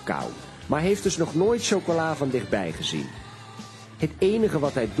jaren cacao, maar heeft dus nog nooit chocola van dichtbij gezien. Het enige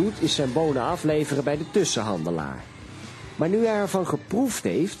wat hij doet is zijn bonen afleveren bij de tussenhandelaar. Maar nu hij ervan geproefd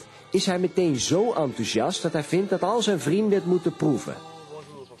heeft, is hij meteen zo enthousiast dat hij vindt dat al zijn vrienden het moeten proeven.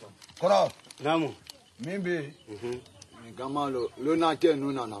 Kora. Namu. Mimbi. Gamalo. Lunake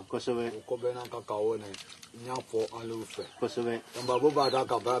nunana. Kosowe. Kobena kakao ne. Nyafo alufe. Kosowe. Mbabo bada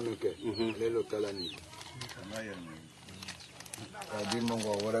kabamike. Lelo telani. Adi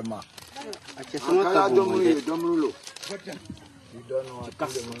mongo worema. Akaya domrulo.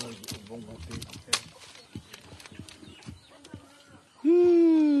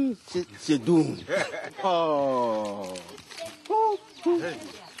 C'est doux. Oh.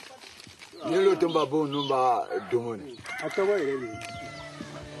 Nilo tumba bo numba domoni.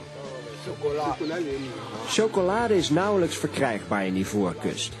 Chocolade is nauwelijks verkrijgbaar in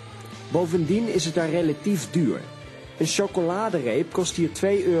Ivoorkust. Bovendien is het daar relatief duur. Een chocoladereep kost hier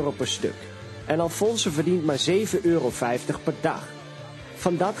 €2 per stuk. En Alphonse verdient maar €7,50 per dag.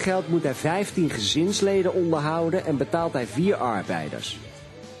 Van dat geld moet hij 15 gezinsleden onderhouden en betaalt hij 4 arbeiders.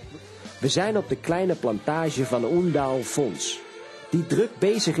 We zijn op de kleine plantage van Oendal Fons, die druk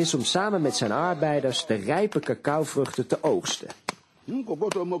bezig is om samen met zijn arbeiders de rijpe cacaovruchten te oogsten.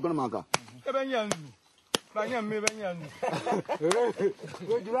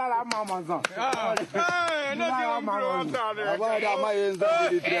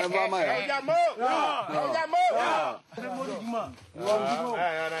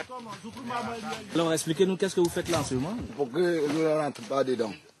 Alors expliquez-nous qu'est-ce que vous faites là en ce moment. Pour que je ne rentre pas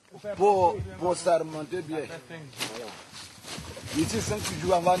dedans. Pour sermenter bien. Ici, 5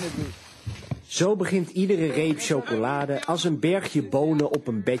 jours avant de... Zo begint iedere reep chocolade als een bergje bonen op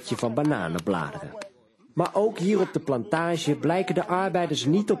een bedje van bananenbladeren. Maar ook hier op de plantage blijken de arbeiders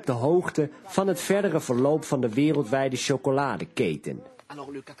niet op de hoogte van het verdere verloop van de wereldwijde chocoladeketen.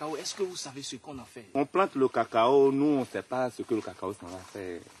 Alors le cacao, est-ce que vous savez ce qu'on en fait? On plante le cacao, nous on ne sait pas ce que le cacao s'en va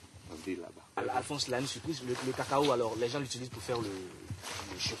faire là-bas. Alphonse, là, une surprise, le cacao, alors les gens l'utilisent pour faire le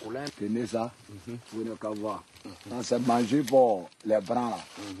chocolat. Tenez ça, vous n'avez qu'à voir. C'est mangé pour les bras là.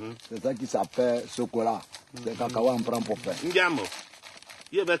 C'est ça qui s'appelle chocolat. C'est cacao on prend pour faire. Ndiamo,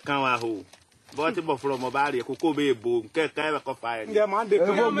 il va quand on va bon tu vas faire mon bari, coco bebo, quelqu'un va quoi faire? Ndiamo, de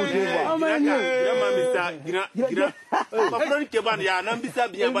comment vous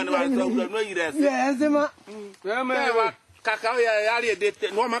Cacao ya de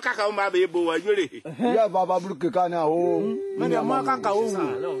no ma cacao ma be bo wa yore. Ya baba blu ke kana o. Mais moi cacao.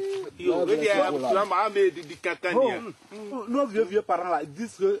 Yo, il y a la ma be di cacania. Nos vieux parents là ils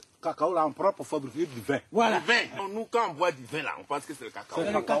disent que cacao là on prend pour fabriquer du vin. Voilà. Du vin. Nous quand on boit du vin là, on pense que c'est le cacao.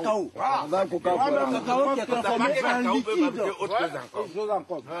 C'est le cacao. Ah, le cacao qui est transformé en liquide. Autre chose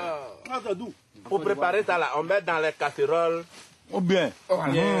encore. Ah, c'est doux. Pour préparer ça là, on met dans les casseroles. Ou bien.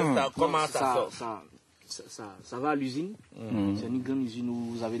 Ça comment ça sort? Ça va à l'usine. C'est une grande usine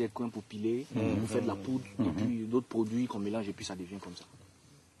où vous avez des coins pour piler. Vous faites de la poudre et puis d'autres produits qu'on mélange et puis ça devient comme ça.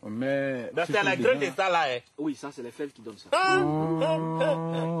 Mais c'est la graine de ça là. Oui, ça c'est les fèves qui donnent ça.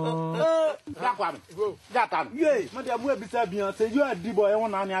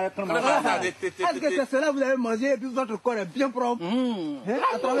 Est-ce que c'est cela que vous avez mangé et puis votre corps est bien propre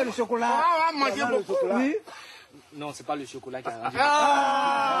à travers le chocolat? Ah, manger beaucoup. Oui. Non, c'est pas le chocolat qui a rendu.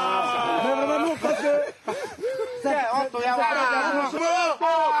 Mais vraiment, non, parce que...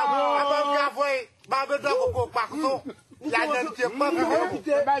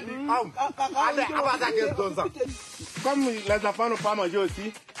 Comme les enfants n'ont pas mangé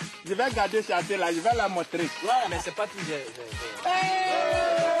aussi, je vais garder cette là, je vais la montrer. Ouais, mais c'est pas tout.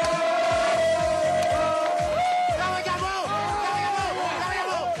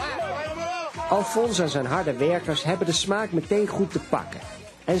 Alphonse en zijn harde werkers hebben de smaak meteen goed te pakken.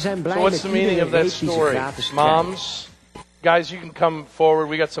 En zijn blij So what's met the meaning iedere of that reep die ze story? gratis krijgen. Moms, guys, you can come forward.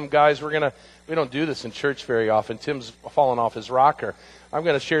 We got some guys. We don't do this in church very often. Tim's fallen off his rocker. I'm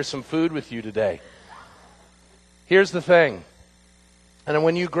going to share some food with you today. Here's the thing. And then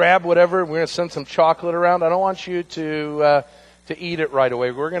when you grab whatever, we're going to send some chocolate around. I don't want you to eat it right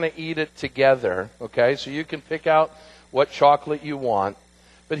away. We're going to eat it together, okay? So you can pick out what chocolate you want.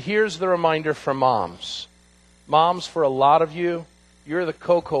 But here's the reminder for moms. Moms, for a lot of you, you're the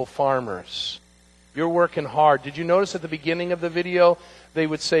cocoa farmers. You're working hard. Did you notice at the beginning of the video, they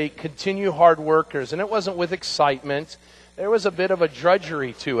would say, continue hard workers. And it wasn't with excitement. There was a bit of a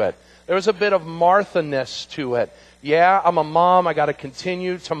drudgery to it. There was a bit of Martha-ness to it. Yeah, I'm a mom. I got to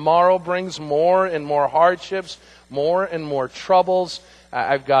continue. Tomorrow brings more and more hardships, more and more troubles.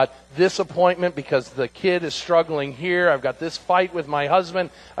 I've got this appointment because the kid is struggling here. I've got this fight with my husband.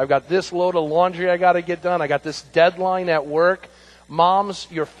 I've got this load of laundry I got to get done. I got this deadline at work. Moms,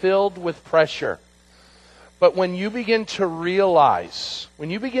 you're filled with pressure. But when you begin to realize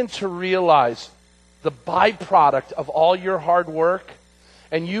the byproduct of all your hard work,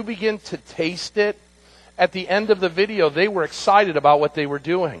 and you begin to taste it, at the end of the video, they were excited about what they were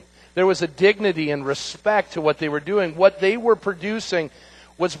doing. There was a dignity and respect to what they were doing. What they were producing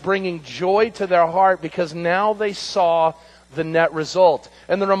was bringing joy to their heart because now they saw the net result.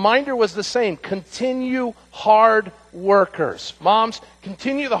 And the reminder was the same. Continue hard workers. Moms,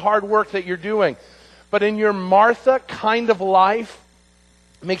 continue the hard work that you're doing. But in your Martha kind of life,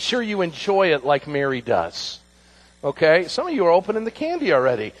 make sure you enjoy it like Mary does. Okay? Some of you are opening the candy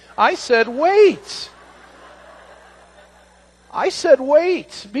already. I said, wait.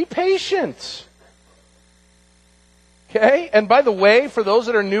 Be patient. Okay? And by the way, for those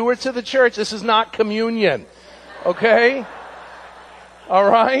that are newer to the church, this is not communion. Okay? All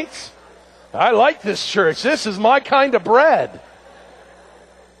right? I like this church. This is my kind of bread.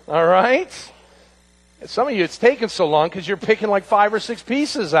 All right? Some of you, it's taken so long because you're picking like 5 or 6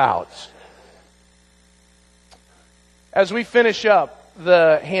 pieces out. As we finish up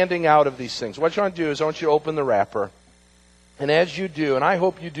the handing out of these things, what you want to do is I want you to open the wrapper. And as you do, and I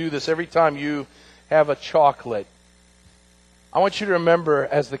hope you do this every time you have a chocolate, I want you to remember,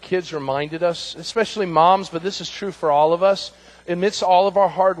 as the kids reminded us, especially moms, but this is true for all of us, amidst all of our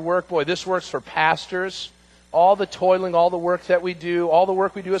hard work, boy, this works for pastors, all the toiling, all the work that we do, all the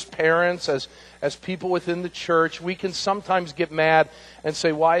work we do as parents, as people within the church, we can sometimes get mad and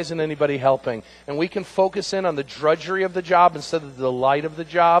say, why isn't anybody helping? And we can focus in on the drudgery of the job instead of the delight of the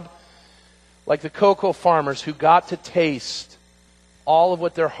job. Like the cocoa farmers who got to taste all of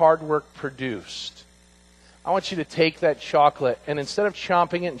what their hard work produced. I want you to take that chocolate and instead of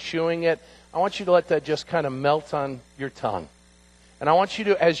chomping it and chewing it, I want you to let that just kind of melt on your tongue. And I want you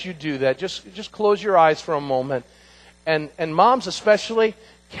to, as you do that, just close your eyes for a moment. And moms especially,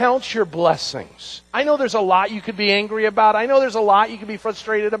 count your blessings. I know there's a lot you could be angry about. I know there's a lot you could be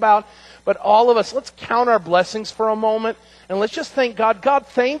frustrated about. But all of us, let's count our blessings for a moment. And let's just thank God. God,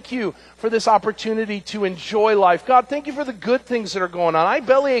 thank you for this opportunity to enjoy life. God, thank you for the good things that are going on. I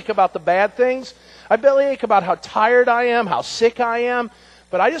bellyache about the bad things. I bellyache about how tired I am, how sick I am.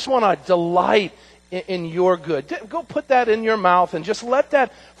 But I just want to delight in your good. Go put that in your mouth and just let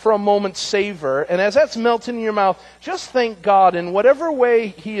that for a moment savor. And as that's melting in your mouth, just thank God in whatever way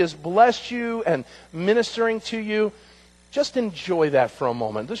He has blessed you and ministering to you. Just enjoy that for a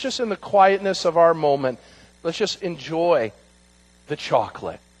moment. Let's just in the quietness of our moment, let's just enjoy the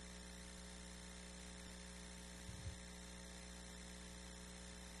chocolate.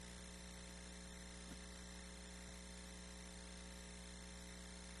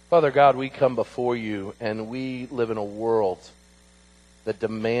 Father God, we come before you and we live in a world that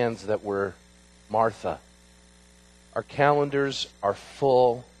demands that we're Martha. Our calendars are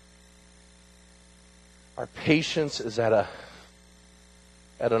full. Our patience is at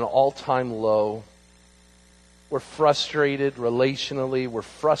an all-time low. We're frustrated relationally. We're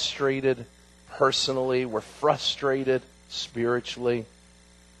frustrated personally. We're frustrated spiritually.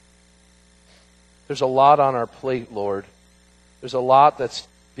 There's a lot on our plate, Lord. There's a lot that's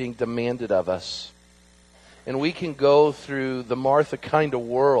being demanded of us. And we can go through the Martha kind of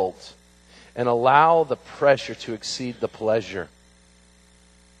world and allow the pressure to exceed the pleasure.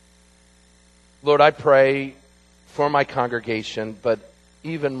 Lord, I pray for my congregation, but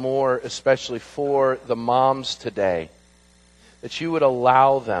even more especially for the moms today, that you would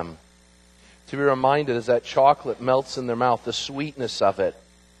allow them to be reminded as that chocolate melts in their mouth, the sweetness of it,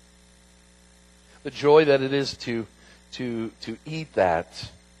 the joy that it is to eat that,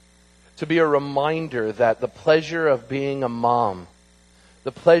 to be a reminder that the pleasure of being a mom,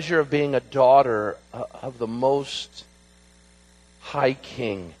 the pleasure of being a daughter of the Most High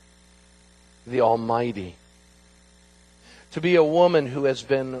King, the Almighty, to be a woman who has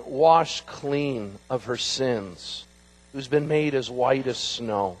been washed clean of her sins, who's been made as white as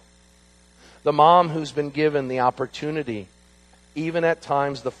snow, the mom who's been given the opportunity, even at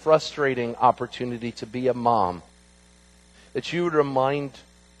times the frustrating opportunity to be a mom, that you would remind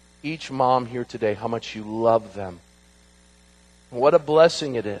each mom here today how much you love them. What a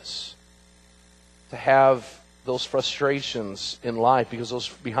blessing it is to have those frustrations in life, because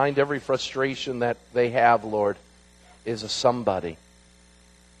behind every frustration that they have, Lord, is a somebody,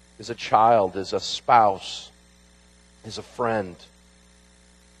 is a child, is a spouse, is a friend,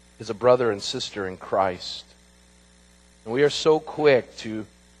 is a brother and sister in Christ. And we are so quick to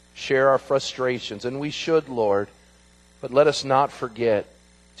share our frustrations, and we should, Lord, but let us not forget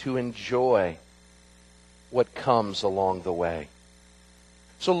to enjoy what comes along the way.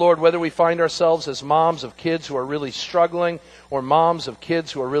 So, Lord, whether we find ourselves as moms of kids who are really struggling, or moms of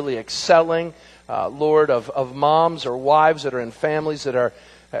kids who are really excelling, Lord, of moms or wives that are in families that are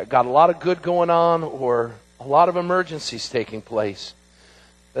got a lot of good going on or a lot of emergencies taking place,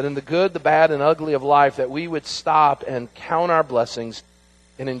 that in the good, the bad, and ugly of life, that we would stop and count our blessings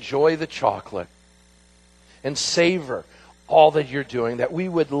and enjoy the chocolate and savor all that you're doing, that we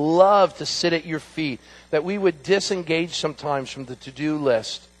would love to sit at your feet, that we would disengage sometimes from the to-do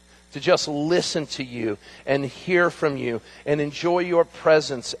list to just listen to you and hear from you and enjoy your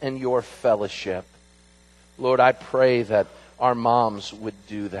presence and your fellowship. Lord, I pray that our moms would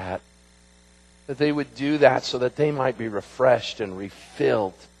do that they would do that so that they might be refreshed and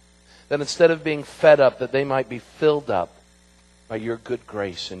refilled, that instead of being fed up, that they might be filled up by your good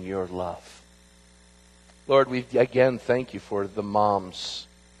grace and your love. Lord, we again thank you for the moms.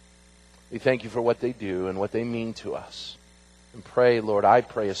 We thank you for what they do and what they mean to us. And pray, Lord, I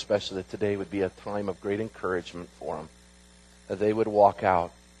pray especially that today would be a time of great encouragement for them, that they would walk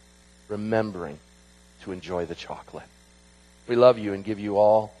out remembering to enjoy the chocolate. We love you and give you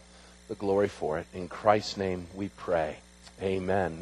all the glory for it. In Christ's name we pray. Amen.